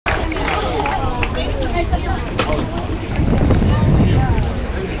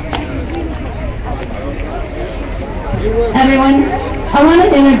Everyone, I want to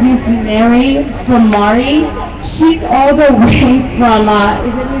introduce Mary from Mari. She's all the way from,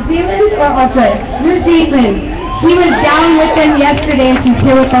 is it New Zealand or Australia? New Zealand. She was down with them yesterday and she's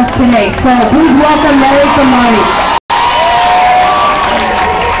here with us today. So please welcome Mary from Mari.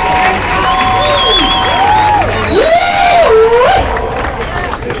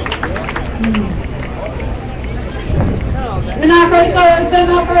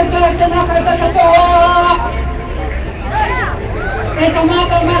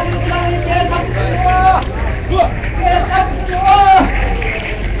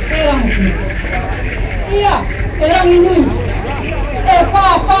 Iya, orang ini.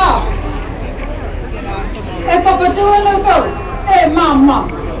 Papa. Papa tuan kau. Mama.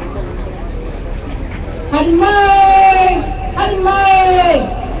 Hai.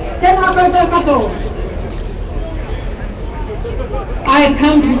 Jangan kau jatuh. I have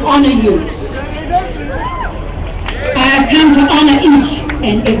come to honor you. I have come to honor each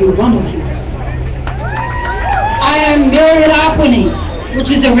and every one of you. I am Mary Laponi,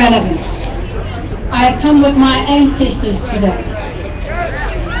 which is irrelevant. I have come with my ancestors today.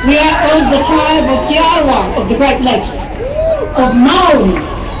 We are of the tribe of Tiawa of the Great Lakes, of Maori.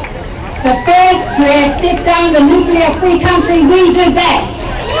 The first to have set down the nuclear-free country, we did that.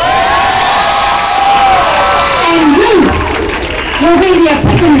 And you will be the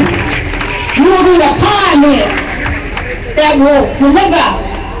epitome. You will be the pioneers that will deliver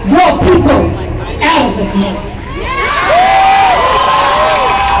your people out of this mess.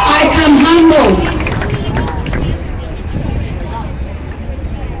 I come humble.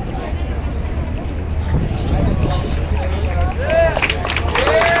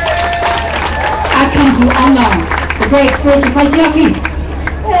 I come to honor the great spiritual patriarchy,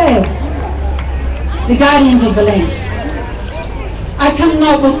 the guardians of the land. I come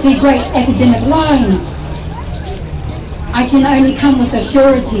not with the great academic lines. I can only come with the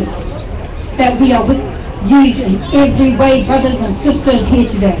surety that we are with you in every way, brothers and sisters here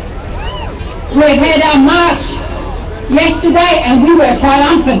today. We have had our march yesterday and we were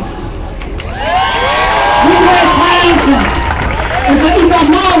triumphant. We were triumphant. And to Ika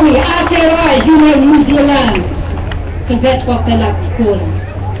Maui, Aotearoa, as you know, New Zealand, because that's what they like to call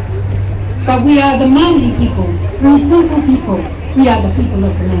us. But we are the Maori people. We're simple people. We are the people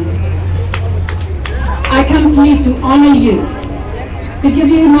of the land. I come to you to honor you, to give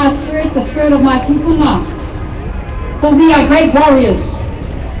you my spirit, the spirit of my tupuna. For we are great warriors.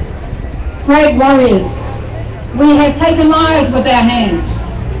 Great warriors. We have taken lives with our hands.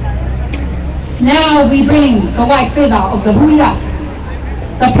 Now we bring the white feather of the huia,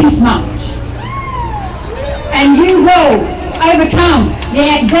 the peace march. And you will overcome the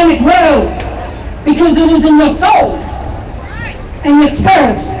academic world because it is in your soul and your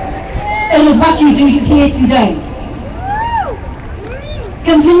spirit. It is what you do here today.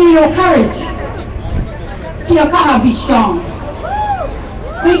 Continue your courage. Kia kaha, be strong.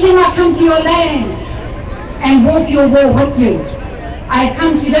 We cannot come to your land and walk your war with you. I have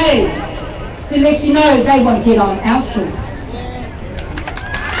come today to let you know they won't get on our shores.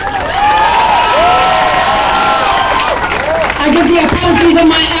 I give the apologies of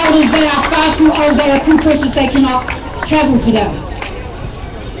my elders. They are far too old. They are too precious. They cannot travel today.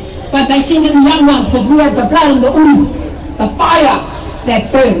 But they send in the young one because we have the blood and the uri, the fire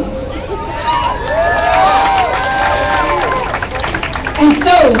that burns. And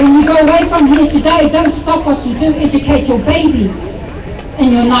so, when you go away from here today, don't stop what you do. Educate your babies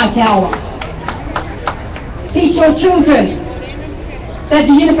in your night hour. Teach your children that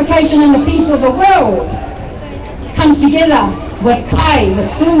the unification and the peace of the world comes together with kai,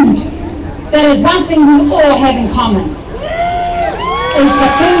 with food. That is one thing we all have in common. Is the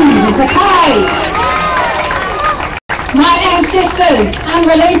food, is the kai. My ancestors, I'm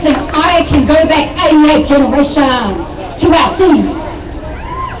relating, I can go back 88 generations to our seed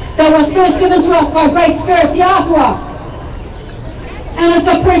that was first given to us by Great Spirit, Te Atua. And it's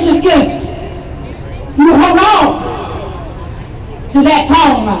a precious gift. You hold on to that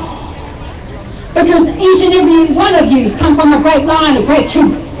taonga. Because each and every one of you has come from a great line of great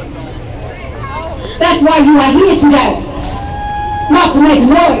truths. That's why you are here today. Not to make a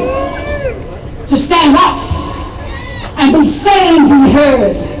noise, to stand up and be seen, be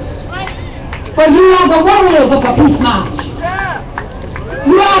heard. For you are the warriors of the peace march.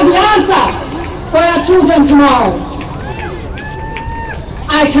 You are the answer for our children tomorrow.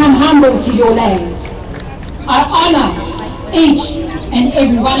 I come humble to your land. I honor each and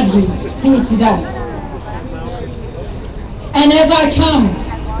every one of you here today. And as I come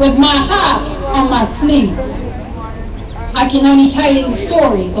with my heart on my sleeve, I can only tell you the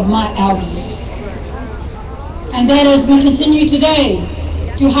stories of my elders. And that as we continue today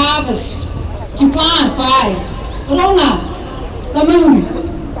to harvest, to plant by Rona, the moon,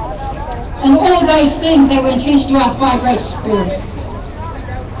 and all those things that were introduced to us by Great Spirit.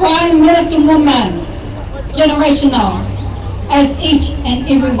 For I am medicine woman, generational, as each and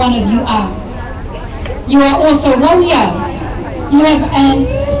every one of you are. You are also warrior. You have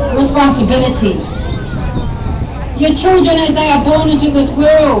a responsibility. Your children, as they are born into this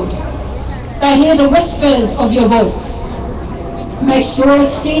world, they hear the whispers of your voice. Make sure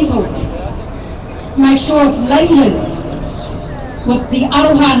it's gentle. Make sure it's laden with the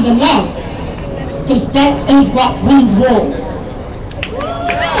aroha and the love, because that is what wins wars.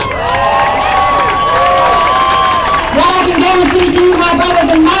 What I can guarantee to you, my brothers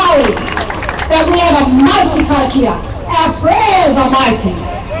in Maori, that we have a mighty karakia. Our prayers are mighty.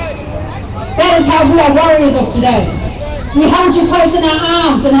 That is how we are warriors of today. We hold you close in our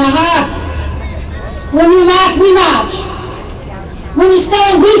arms and our hearts. When you march, we march. When you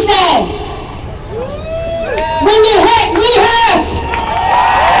stand, we stand. When you hurt, we hurt.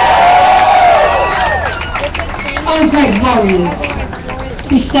 Oh, great warriors,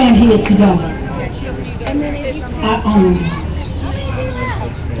 we stand here today. I honor you.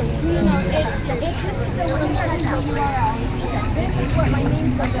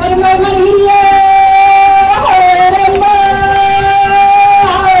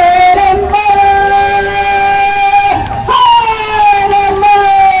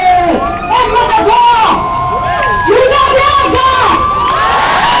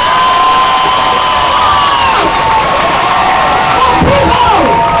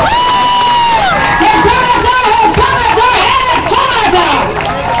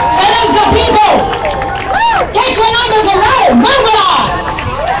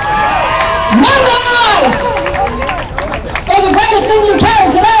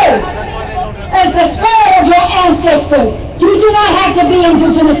 You do not have to be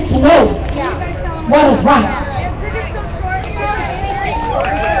indigenous to know what is right.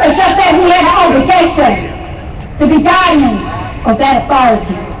 It's just that we have an obligation to be guardians of that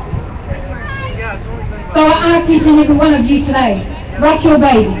authority. So I ask each and every one of you today, rock your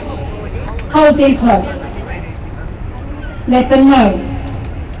babies, hold them close. Let them know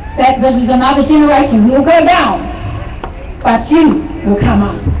that this is another generation. We'll go down, but you will come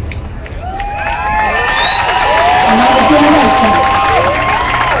up. Another generation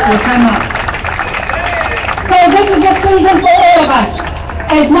will come up. So this is a season for all of us.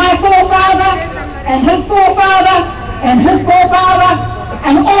 As my forefather, and his forefather, and his forefather,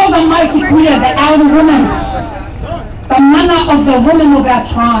 and all the mighty queer, the elder women, the mana of the women of our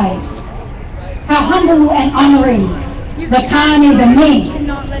tribes. How humble and honoring, the tani, the men.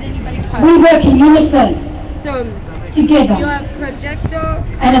 We work in unison, together.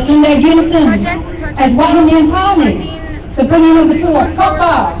 And it's in that unison as wahine and tani, the bringing of the tua,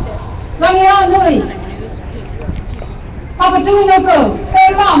 papa, rangi nui, papa tuinoko,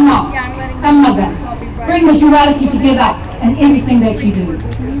 e mama, and mother. Bring the duality together in everything that you do.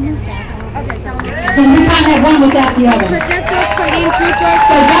 Because we can't have one without the other.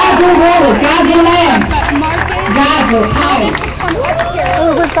 So guard your waters, guard your land, guard your time.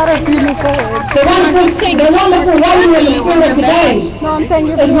 The wonderful warrior in the spirit today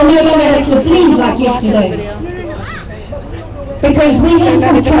is we're never going to bleed like yesterday. Because we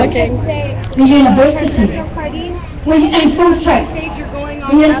infiltrate the universities, we infiltrate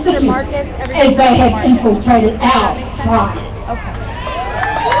the institutes as they have infiltrated our tribes.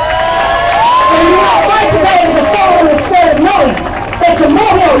 And you must fight today with the soul and the spirit, knowing that your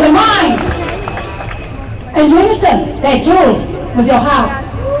moral, your mind, and unison, that jewel with your heart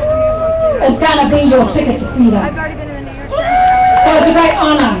is going to be your ticket to freedom. So it's a great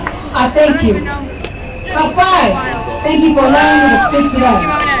honor. I thank you. Bye-bye. Thank you for allowing me to speak today.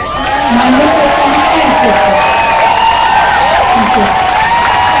 My message from my ancestors.